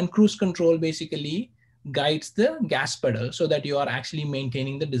 And cruise control basically guides the gas pedal so that you are actually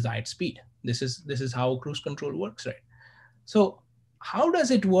maintaining the desired speed. This is how cruise control works, right? So how does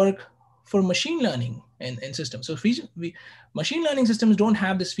it work for machine learning and systems? So machine learning systems don't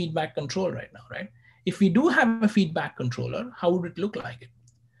have this feedback control right now, right? If we do have a feedback controller, how would it look like?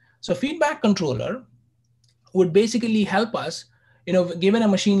 So feedback controller would basically help us, given a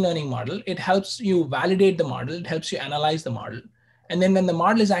machine learning model, it helps you validate the model, it helps you analyze the model. And then when the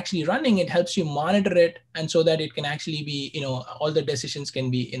model is actually running, it helps you monitor it. And so that it can actually be, all the decisions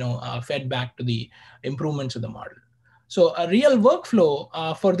can be, fed back to the improvements of the model. So a real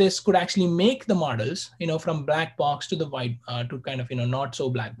workflow for this could actually make the models, from black box to the white, to kind of, not so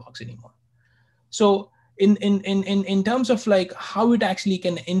black box anymore. So in terms of like how it actually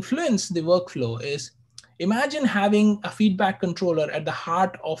can influence the workflow is, imagine having a feedback controller at the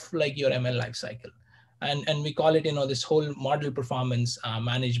heart of like your ML lifecycle. And we call it, this whole model performance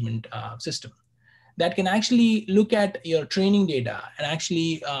management system that can actually look at your training data and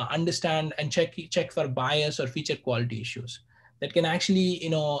actually understand and check for bias or feature quality issues. That can actually,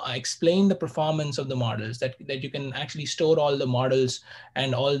 explain the performance of the models, that you can actually store all the models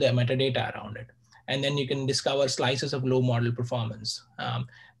and all the metadata around it. And then you can discover slices of low model performance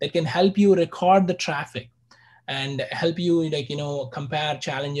that can help you record the traffic and help you compare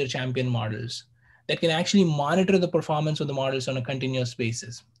challenger champion models, that can actually monitor the performance of the models on a continuous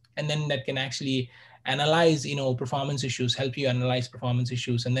basis. And then that can actually analyze, performance issues, help you analyze performance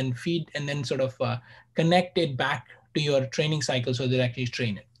issues, and then feed and then sort of connect it back to your training cycle so that actually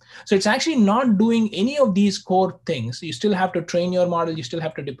train it. So it's actually not doing any of these core things. You still have to train your model, you still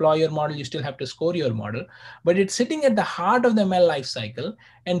have to deploy your model, you still have to score your model, but it's sitting at the heart of the ML lifecycle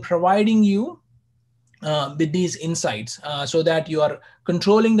and providing you with these insights so that you are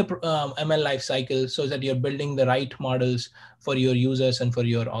controlling the ML lifecycle so that you're building the right models for your users and for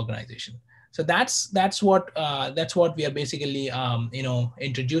your organization. So that's what we are basically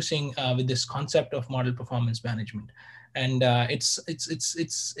introducing with this concept of model performance management. And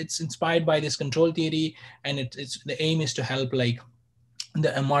it's inspired by this control theory, and it's the aim is to help like the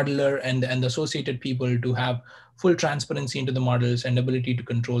modeler and the associated people to have full transparency into the models and ability to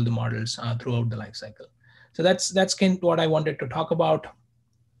control the models throughout the life cycle. So that's kind of what I wanted to talk about,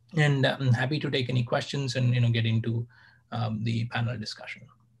 and I'm happy to take any questions and get into the panel discussion.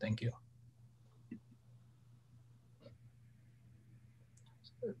 Thank you.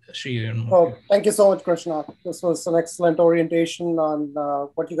 Oh, thank you so much, Krishna. This was an excellent orientation on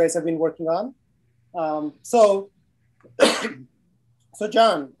what you guys have been working on. So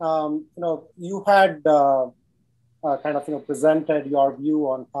John, you had kind of presented your view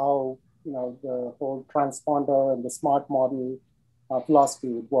on how the whole transponder and the smart model philosophy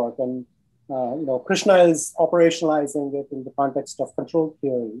would work, and Krishna is operationalizing it in the context of control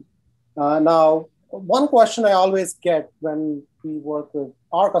theory. Now, one question I always get when we work with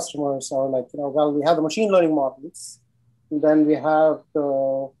our customers are like, well, we have the machine learning models, and then we have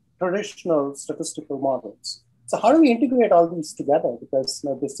the traditional statistical models. So how do we integrate all these together? Because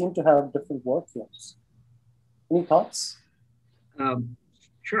they seem to have different workflows. Any thoughts?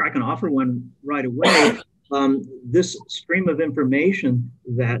 Sure, I can offer one right away. This stream of information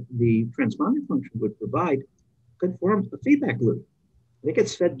that the transponder function would provide could form a feedback loop. It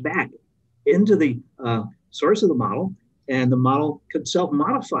gets fed back into the source of the model, and the model could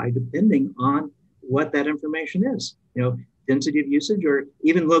self-modify depending on what that information is. Density of usage or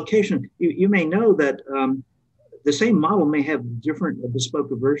even location. You may know that the same model may have different bespoke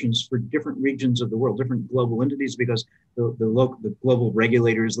versions for different regions of the world, different global entities, because the global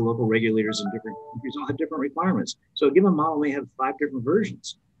regulators, the local regulators in different countries all have different requirements. So a given model may have 5 different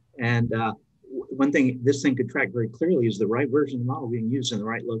versions. And one thing this thing could track very clearly is the right version of the model being used in the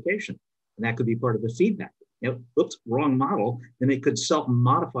right location. And that could be part of the feedback. Oops, wrong model, then it could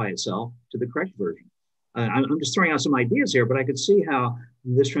self-modify itself to the correct version. I'm just throwing out some ideas here, but I could see how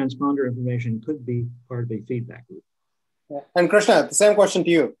this transponder information could be part of a feedback loop. Yeah. And Krishna, the same question to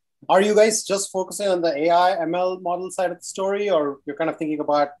you. Are you guys just focusing on the AI, ML model side of the story, or you're kind of thinking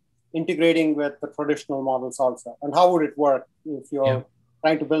about integrating with the traditional models also? And how would it work if you're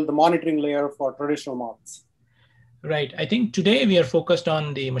trying to build the monitoring layer for traditional models? Right. I think today we are focused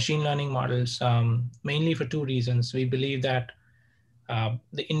on the machine learning models mainly for 2 reasons. We believe that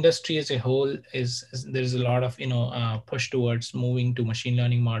the industry as a whole there's a lot of push towards moving to machine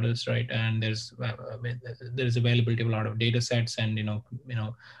learning models, right? And there's availability of a lot of data sets, and a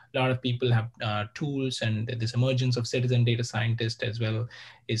lot of people have tools, and this emergence of citizen data scientists as well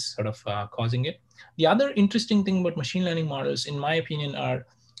is sort of causing it. The other interesting thing about machine learning models, in my opinion,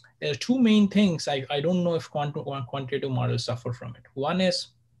 there are 2 main things. I don't know if quantitative models suffer from it. One is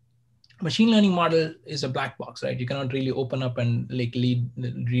machine learning model is a black box, right? You cannot really open up and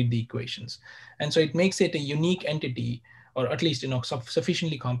read the equations. And so it makes it a unique entity, or at least,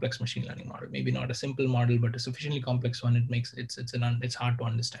 sufficiently complex machine learning model, maybe not a simple model, but a sufficiently complex one. It's hard to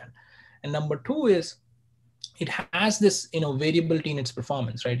understand. And number 2 is it has this, variability in its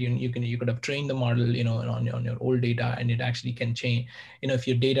performance, right? You could have trained the model, on your old data, and it actually can change. If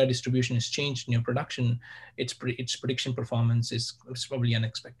your data distribution is changed in your production, its prediction performance is probably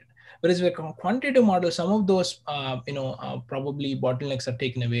unexpected. Whereas with a quantitative model, some of those, probably bottlenecks are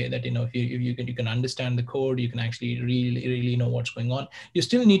taken away. That if you can understand the code, you can actually really know what's going on. You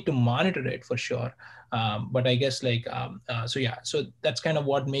still need to monitor it for sure, but I guess so that's kind of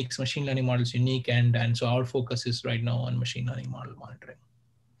what makes machine learning models unique, and so our focus is right now on machine learning model monitoring.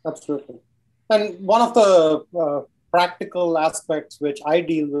 Absolutely, and one of the practical aspects which I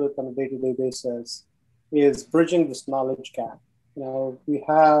deal with on a day-to-day basis is bridging this knowledge gap. We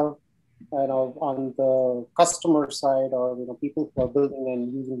have, on the customer side, or people who are building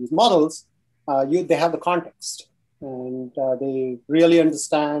and using these models, they have the context, and they really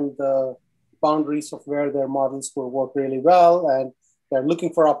understand the boundaries of where their models will work really well, and they're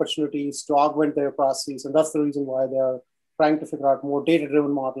looking for opportunities to augment their processes, and that's the reason why they're trying to figure out more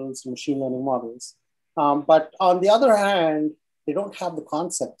data-driven models, machine learning models. But on the other hand, they don't have the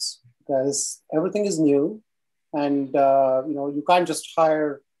concepts because everything is new. And you can't just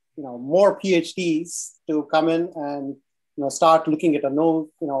hire more PhDs to come in and start looking at a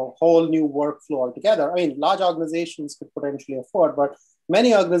whole new workflow altogether. I mean, large organizations could potentially afford, but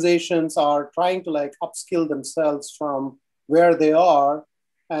many organizations are trying to upskill themselves from where they are.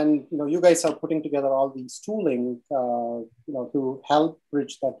 And you guys are putting together all these tooling to help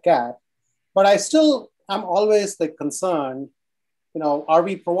bridge that gap. But I'm always concerned, are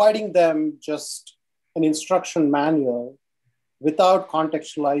we providing them just an instruction manual without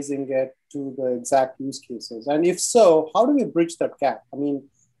contextualizing it to the exact use cases? And if so, how do we bridge that gap? I mean,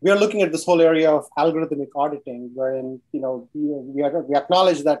 we are looking at this whole area of algorithmic auditing, wherein we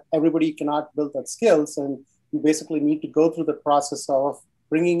acknowledge that everybody cannot build that skills, and you basically need to go through the process of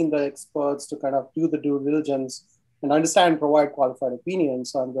bringing in the experts to kind of do the due diligence and understand and provide qualified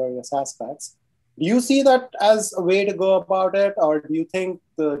opinions on various aspects. Do you see that as a way to go about it, or do you think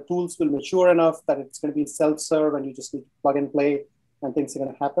the tools will mature enough that it's going to be self-serve and you just need to plug and play and things are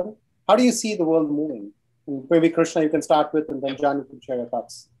going to happen? How do you see the world moving? And maybe Krishna, you can start with, and then John, you can share your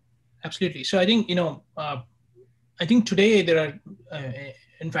thoughts. Absolutely. So I think I think today there are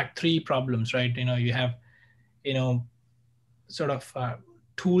in fact 3 problems, right? You have sort of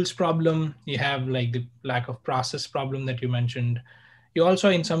tools problem. You have the lack of process problem that you mentioned. You also,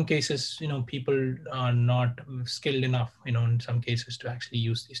 in some cases, people are not skilled enough, in some cases, to actually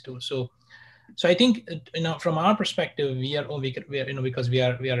use these tools. So I think, from our perspective, because we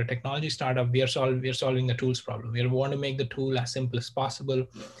are a technology startup, we are solving the tools problem. We want to make the tool as simple as possible,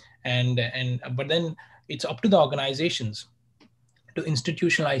 but then it's up to the organizations to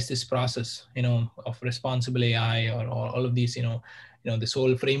institutionalize this process, of responsible AI, or all of these, this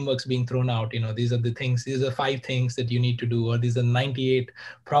whole frameworks being thrown out. These are the 5 things that you need to do, or these are 98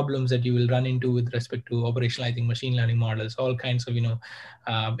 problems that you will run into with respect to operationalizing machine learning models. All kinds of,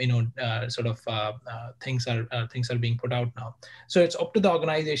 things are being put out now. So it's up to the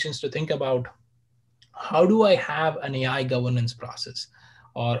organizations to think about, how do I have an AI governance process?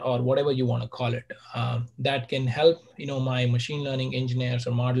 or whatever you want to call it, that can help my machine learning engineers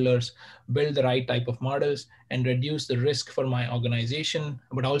or modelers build the right type of models and reduce the risk for my organization,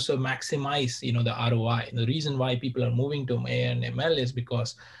 but also maximize the ROI. The reason why people are moving to AI and ML is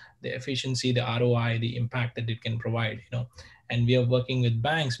because the efficiency, the ROI, the impact that it can provide. And we are working with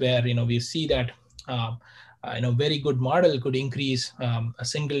banks where we see that very good model could increase a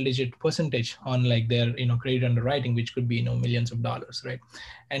single-digit percentage on like their credit underwriting, which could be millions of dollars, right?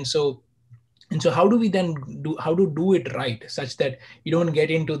 And so how do we then do it right, such that you don't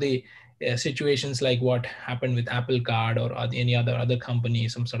get into the situations like what happened with Apple Card or any other company,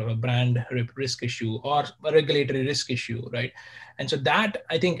 some sort of a brand risk issue or a regulatory risk issue, right? And so that,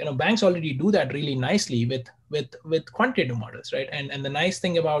 I think, banks already do that really nicely with quantitative models, right? And the nice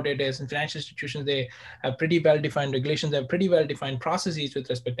thing about it is in financial institutions, they have pretty well-defined regulations, they have pretty well-defined processes with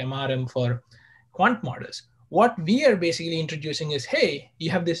respect to MRM for quant models. What we are basically introducing is, hey, you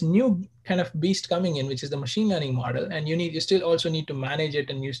have this new kind of beast coming in, which is the machine learning model, and you still also need to manage it,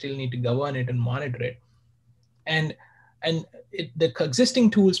 and you still need to govern it and monitor it. And the existing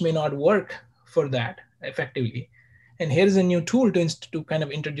tools may not work for that effectively. And here's a new tool to kind of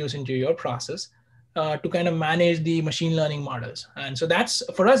introduce into your process to kind of manage the machine learning models. And so that's,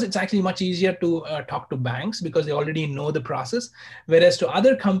 for us, it's actually much easier to talk to banks because they already know the process. Whereas to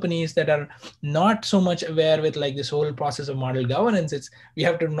other companies that are not so much aware with like this whole process of model governance, we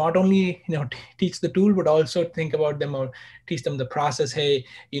have to not only teach the tool, but also think about them or teach them the process. Hey,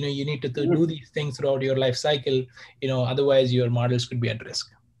 you need to do these things throughout your life cycle. Otherwise your models could be at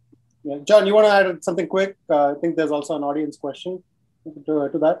risk. Yeah. John, you want to add something quick? I think there's also an audience question to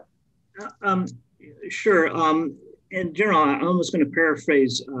that. Sure. In general, I'm almost going to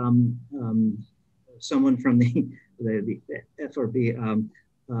paraphrase someone from the FRB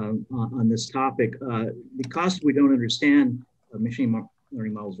on this topic. Because we don't understand machine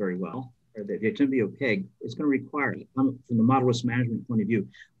learning models very well, or they tend to be opaque, it's going to require, from the model risk management point of view,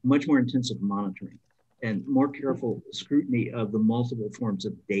 much more intensive monitoring and more careful scrutiny of the multiple forms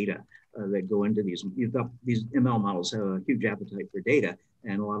of data that go into these. These ML models have a huge appetite for data,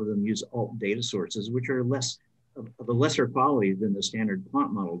 and a lot of them use alt data sources, which are of a lesser quality than the standard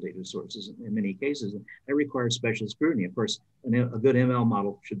quant model data sources in many cases. That requires special scrutiny. Of course, a good ML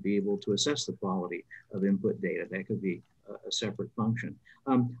model should be able to assess the quality of input data. That could be a separate function.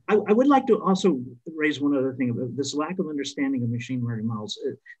 I would like to also raise one other thing. This lack of understanding of machine learning models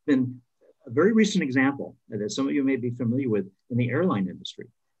has been a very recent example that some of you may be familiar with in the airline industry.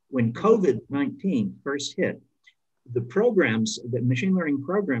 When COVID-19 first hit, the machine learning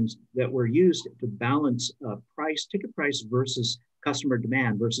programs that were used to balance ticket price versus customer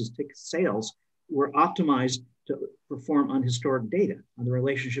demand versus ticket sales were optimized to perform on historic data on the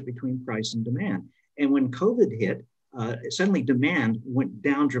relationship between price and demand. And when COVID hit, suddenly demand went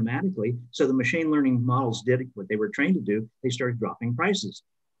down dramatically. So the machine learning models did what they were trained to do. They started dropping prices.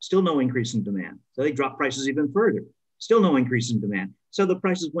 Still no increase in demand. So they dropped prices even further. Still no increase in demand. So the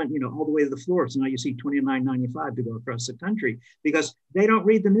prices went, all the way to the floor. So now you see $29.95 to go across the country because they don't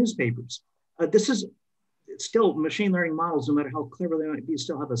read the newspapers. This is still machine learning models, no matter how clever they might be,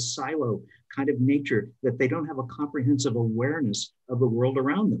 still have a silo kind of nature that they don't have a comprehensive awareness of the world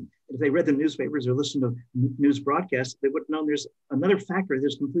around them. If they read the newspapers or listened to news broadcasts, they would know there's another factor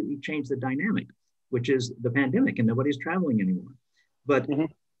that's completely changed the dynamic, which is the pandemic, and nobody's traveling anymore. But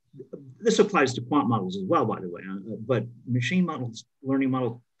this applies to quant models as well, by the way, but machine models, learning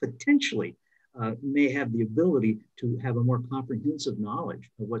models potentially may have the ability to have a more comprehensive knowledge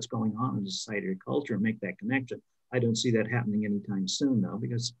of what's going on in society or culture and make that connection. I don't see that happening anytime soon, though,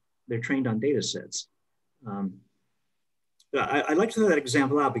 because they're trained on data sets. I'd like to throw that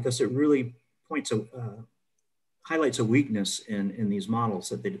example out because it really highlights a weakness in these models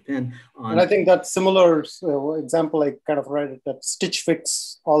that they depend on. And I think that similar example, I kind of read it, that Stitch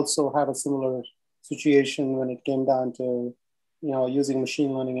Fix also had a similar situation when it came down to, using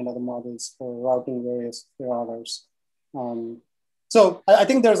machine learning and other models for routing various orders. So I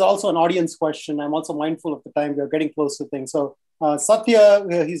think there's also an audience question. I'm also mindful of the time. We're getting close to things. So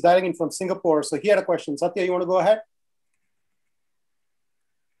Satya, he's dialing in from Singapore. So he had a question. Satya, you want to go ahead?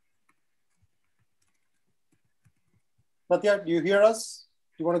 Satya, do you hear us?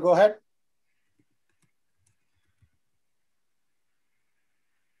 Do you want to go ahead?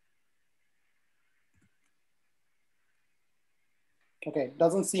 Okay,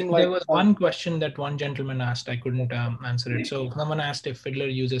 doesn't seem like... There was one question that one gentleman asked. I couldn't answer it. So someone asked if Fiddler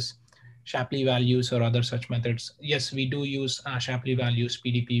uses Shapley values or other such methods. Yes, we do use Shapley values,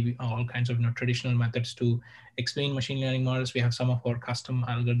 PDP, all kinds of traditional methods to explain machine learning models. We have some of our custom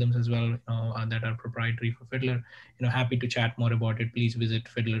algorithms as well that are proprietary for Fiddler. Happy to chat more about it. Please visit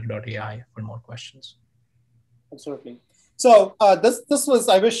fiddler.ai for more questions. Absolutely. So this was,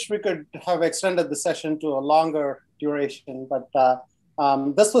 I wish we could have extended the session to a longer duration, but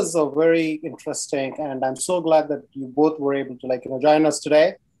this was a very interesting, and I'm so glad that you both were able to join us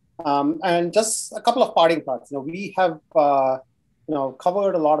today. And just a couple of parting thoughts. We have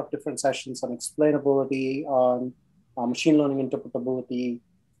covered a lot of different sessions on explainability, on machine learning interpretability,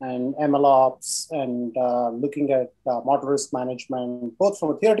 and MLOps, and looking at model risk management, both from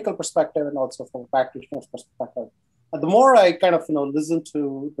a theoretical perspective and also from a practitioner's perspective. The more I kind of listen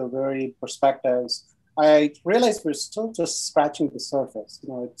to the varied perspectives, I realize we're still just scratching the surface.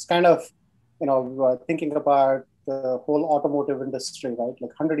 It's kind of thinking about the whole automotive industry, right?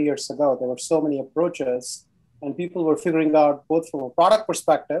 Like 100 years ago, there were so many approaches, and people were figuring out both from a product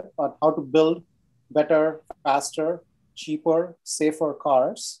perspective on how to build better, faster, cheaper, safer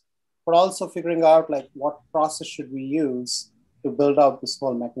cars, but also figuring out what process should we use to build out this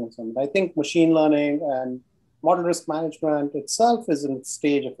whole mechanism. I think machine learning and model risk management itself is in its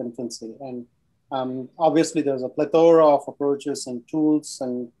stage of infancy. And obviously there's a plethora of approaches and tools,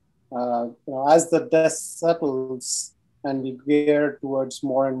 and as the dust settles and we gear towards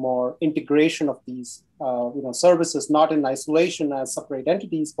more and more integration of these services, not in isolation as separate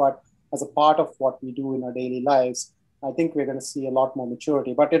entities, but as a part of what we do in our daily lives, I think we're going to see a lot more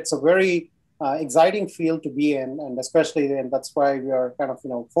maturity. But it's a very exciting field to be in, and especially, and that's why we are kind of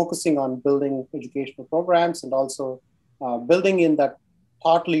focusing on building educational programs and also building in that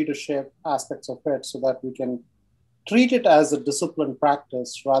thought leadership aspects of it, so that we can treat it as a disciplined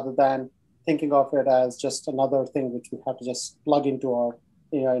practice rather than thinking of it as just another thing which we have to just plug into our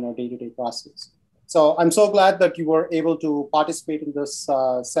day-to-day process. So I'm so glad that you were able to participate in this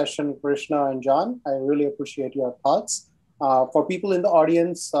session, Krishna and John. I really appreciate your thoughts. For people in the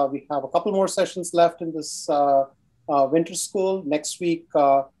audience, we have a couple more sessions left in this winter school. Next week,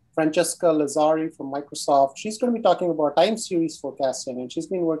 Francesca Lazzari from Microsoft, she's going to be talking about time series forecasting, and she's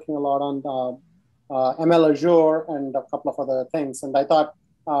been working a lot on ML Azure and a couple of other things. And I thought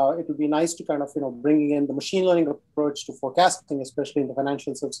it would be nice to kind of, bringing in the machine learning approach to forecasting, especially in the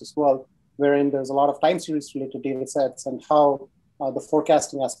financial services world, wherein there's a lot of time series related data sets and how the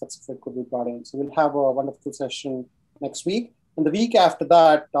forecasting aspects of it could be brought in. So we'll have a wonderful session next week. And the week after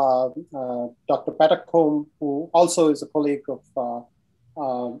that, Dr. Patak Home, who also is a colleague of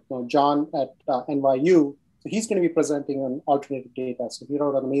John at NYU, so he's going to be presenting on alternative data. So he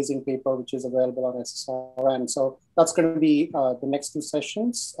wrote an amazing paper, which is available on SSRN. So that's going to be the next two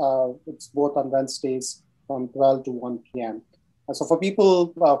sessions. It's both on Wednesdays from 12 to 1 p.m. So for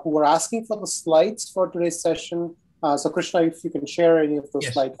people who are asking for the slides for today's session, so Krishna, if you can share any of those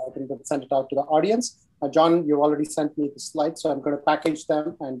slides, I can send it out to the audience. John, you already sent me the slides, so I'm going to package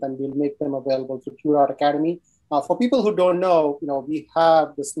them and then we'll make them available to Q Academy. For people who don't know, we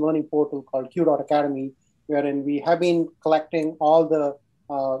have this learning portal called Q Academy, wherein we have been collecting all the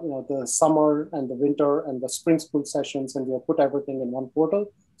the summer and the winter and the spring school sessions, and we have put everything in one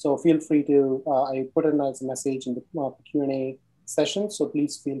portal. So feel free to, I put it as a message in the Q&A session. So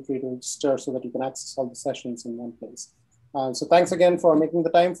please feel free to register so that you can access all the sessions in one place. So thanks again for making the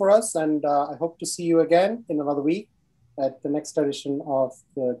time for us. And I hope to see you again in another week at the next edition of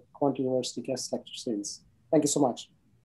the QuantUniversity Guest Lecture Series. Thank you so much.